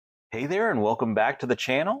Hey there, and welcome back to the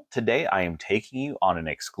channel. Today I am taking you on an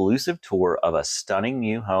exclusive tour of a stunning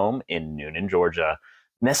new home in Newnan, Georgia,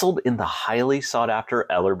 nestled in the highly sought after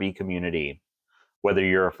Ellerbe community. Whether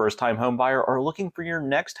you're a first time home buyer or looking for your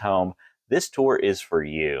next home, this tour is for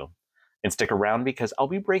you. And stick around because I'll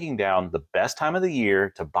be breaking down the best time of the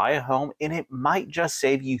year to buy a home, and it might just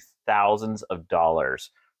save you thousands of dollars.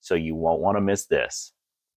 So you won't want to miss this.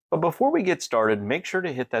 But before we get started, make sure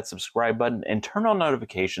to hit that subscribe button and turn on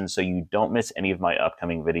notifications so you don't miss any of my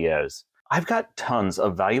upcoming videos. I've got tons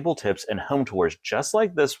of valuable tips and home tours just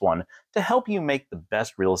like this one to help you make the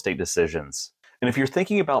best real estate decisions. And if you're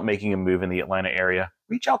thinking about making a move in the Atlanta area,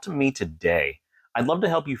 reach out to me today. I'd love to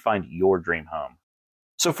help you find your dream home.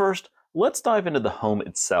 So first, let's dive into the home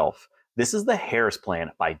itself. This is the Harris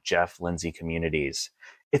Plan by Jeff Lindsay Communities.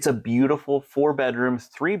 It's a beautiful 4-bedroom,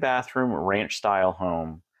 3-bathroom ranch-style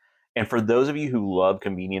home. And for those of you who love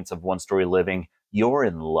convenience of one-story living, you're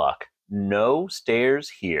in luck. No stairs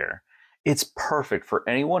here. It's perfect for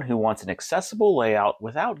anyone who wants an accessible layout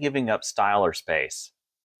without giving up style or space.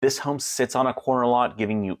 This home sits on a corner lot,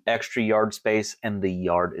 giving you extra yard space, and the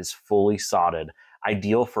yard is fully sodded,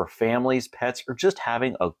 ideal for families, pets, or just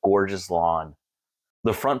having a gorgeous lawn.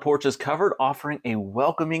 The front porch is covered, offering a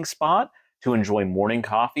welcoming spot to enjoy morning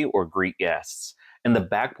coffee or greet guests. And the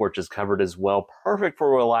back porch is covered as well, perfect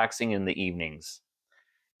for relaxing in the evenings.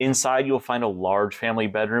 Inside, you'll find a large family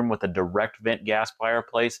bedroom with a direct vent gas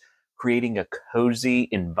fireplace, creating a cozy,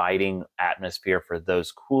 inviting atmosphere for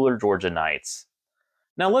those cooler Georgia nights.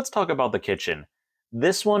 Now let's talk about the kitchen.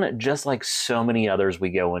 This one, just like so many others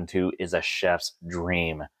we go into, is a chef's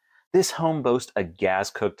dream. This home boasts a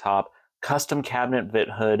gas cooktop, custom cabinet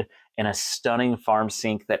vent hood, and a stunning farm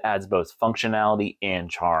sink that adds both functionality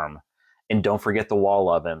and charm. And don't forget the wall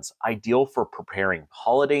ovens, ideal for preparing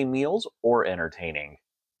holiday meals or entertaining.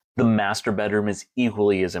 The master bedroom is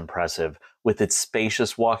equally as impressive, with its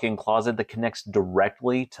spacious walk-in closet that connects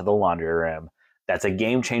directly to the laundry room. That's a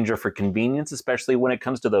game changer for convenience, especially when it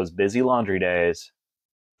comes to those busy laundry days.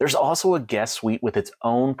 There's also a guest suite with its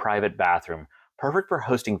own private bathroom, perfect for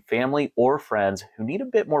hosting family or friends who need a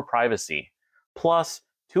bit more privacy. Plus,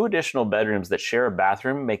 2 additional bedrooms that share a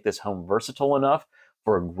bathroom make this home versatile enough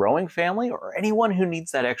for a growing family or anyone who needs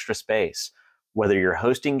that extra space. Whether you're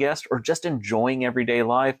hosting guests or just enjoying everyday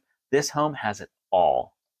life, this home has it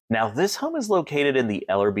all. Now, this home is located in the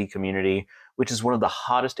Ellerbe community, which is one of the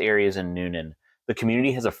hottest areas in Newnan. The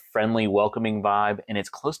community has a friendly, welcoming vibe, and it's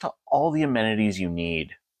close to all the amenities you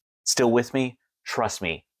need. Still with me? Trust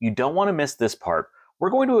me, you don't want to miss this part. We're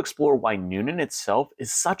going to explore why Newnan itself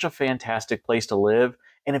is such a fantastic place to live,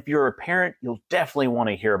 and if you're a parent, you'll definitely want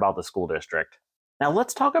to hear about the school district. Now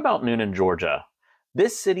let's talk about Newnan, Georgia.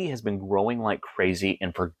 This city has been growing like crazy,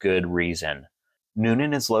 and for good reason.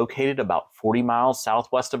 Newnan is located about 40 miles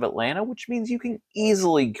southwest of Atlanta, which means you can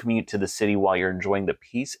easily commute to the city while you're enjoying the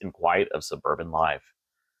peace and quiet of suburban life.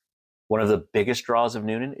 One of the biggest draws of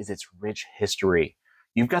Newnan is its rich history.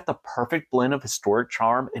 You've got the perfect blend of historic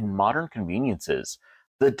charm and modern conveniences.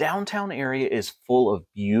 The downtown area is full of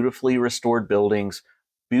beautifully restored buildings,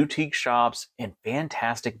 boutique shops, and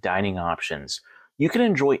fantastic dining options. You can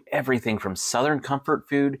enjoy everything from Southern comfort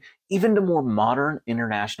food, even to more modern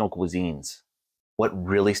international cuisines. What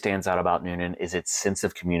really stands out about Newnan is its sense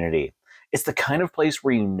of community. It's the kind of place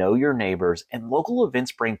where you know your neighbors, and local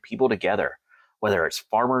events bring people together, whether it's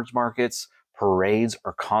farmers markets, parades,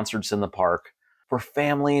 or concerts in the park. For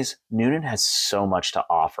families, Newnan has so much to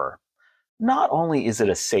offer. Not only is it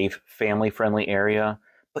a safe, family-friendly area,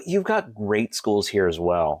 but you've got great schools here as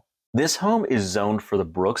well. This home is zoned for the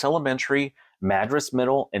Brooks Elementary, Madras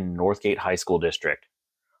Middle, and Northgate High School District,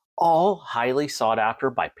 all highly sought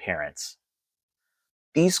after by parents.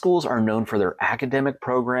 These schools are known for their academic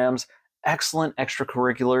programs, excellent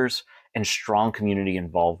extracurriculars, and strong community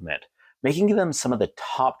involvement, making them some of the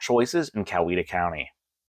top choices in Coweta County.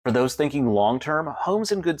 For those thinking long-term,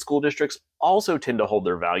 homes in good school districts also tend to hold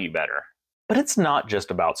their value better. But it's not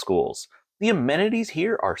just about schools. The amenities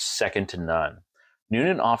here are second to none.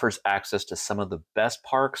 Newnan offers access to some of the best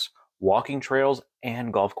parks, walking trails,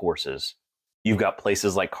 and golf courses. You've got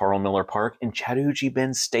places like Carl Miller Park and Chattahoochee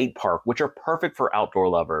Bend State Park, which are perfect for outdoor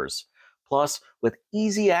lovers. Plus, with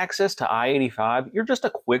easy access to I-85, you're just a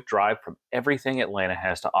quick drive from everything Atlanta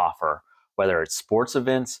has to offer, whether it's sports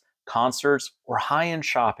events, concerts, or high-end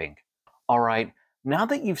shopping. Alright, now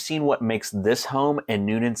that you've seen what makes this home and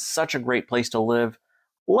Newnan such a great place to live,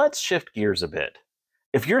 let's shift gears a bit.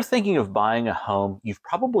 If you're thinking of buying a home, you've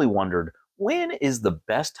probably wondered, when is the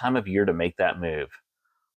best time of year to make that move?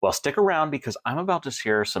 Well, stick around because I'm about to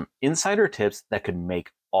share some insider tips that could make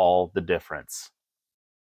all the difference.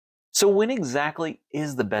 So when exactly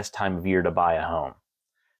is the best time of year to buy a home?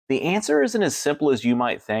 The answer isn't as simple as you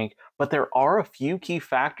might think, but there are a few key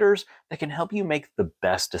factors that can help you make the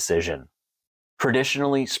best decision.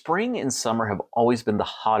 Traditionally, spring and summer have always been the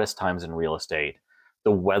hottest times in real estate.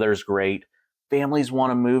 The weather's great, families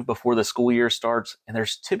want to move before the school year starts, and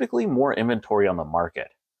there's typically more inventory on the market.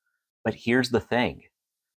 But here's the thing: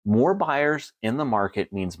 more buyers in the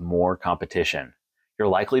market means more competition. You're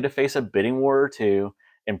likely to face a bidding war or two,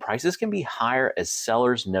 and prices can be higher as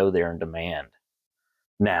sellers know they're in demand.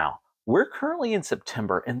 Now, we're currently in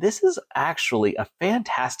September, and this is actually a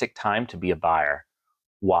fantastic time to be a buyer.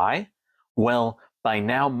 Why? Well, by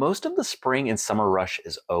now, most of the spring and summer rush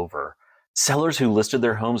is over. Sellers who listed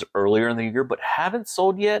their homes earlier in the year but haven't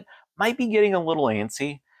sold yet might be getting a little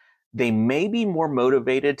antsy. They may be more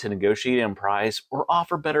motivated to negotiate on price or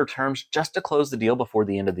offer better terms just to close the deal before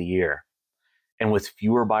the end of the year. And with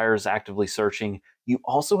fewer buyers actively searching, you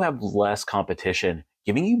also have less competition,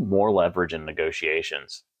 giving you more leverage in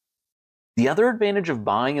negotiations. The other advantage of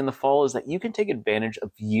buying in the fall is that you can take advantage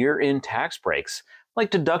of year-end tax breaks, like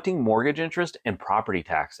deducting mortgage interest and property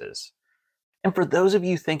taxes. And for those of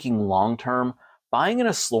you thinking long-term, buying in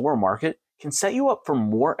a slower market can set you up for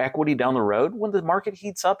more equity down the road when the market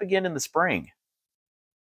heats up again in the spring.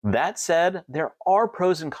 That said, there are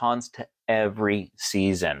pros and cons to every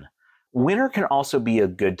season. Winter can also be a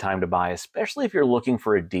good time to buy, especially if you're looking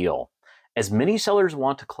for a deal, as many sellers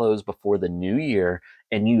want to close before the new year,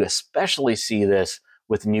 and you especially see this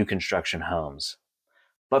with new construction homes.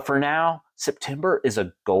 But for now, September is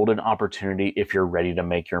a golden opportunity if you're ready to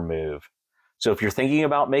make your move. So if you're thinking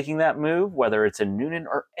about making that move, whether it's in Newnan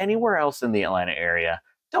or anywhere else in the Atlanta area,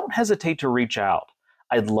 don't hesitate to reach out.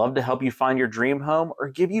 I'd love to help you find your dream home or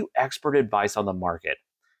give you expert advice on the market.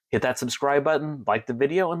 Hit that subscribe button, like the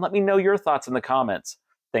video, and let me know your thoughts in the comments.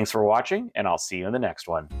 Thanks for watching, and I'll see you in the next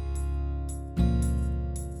one.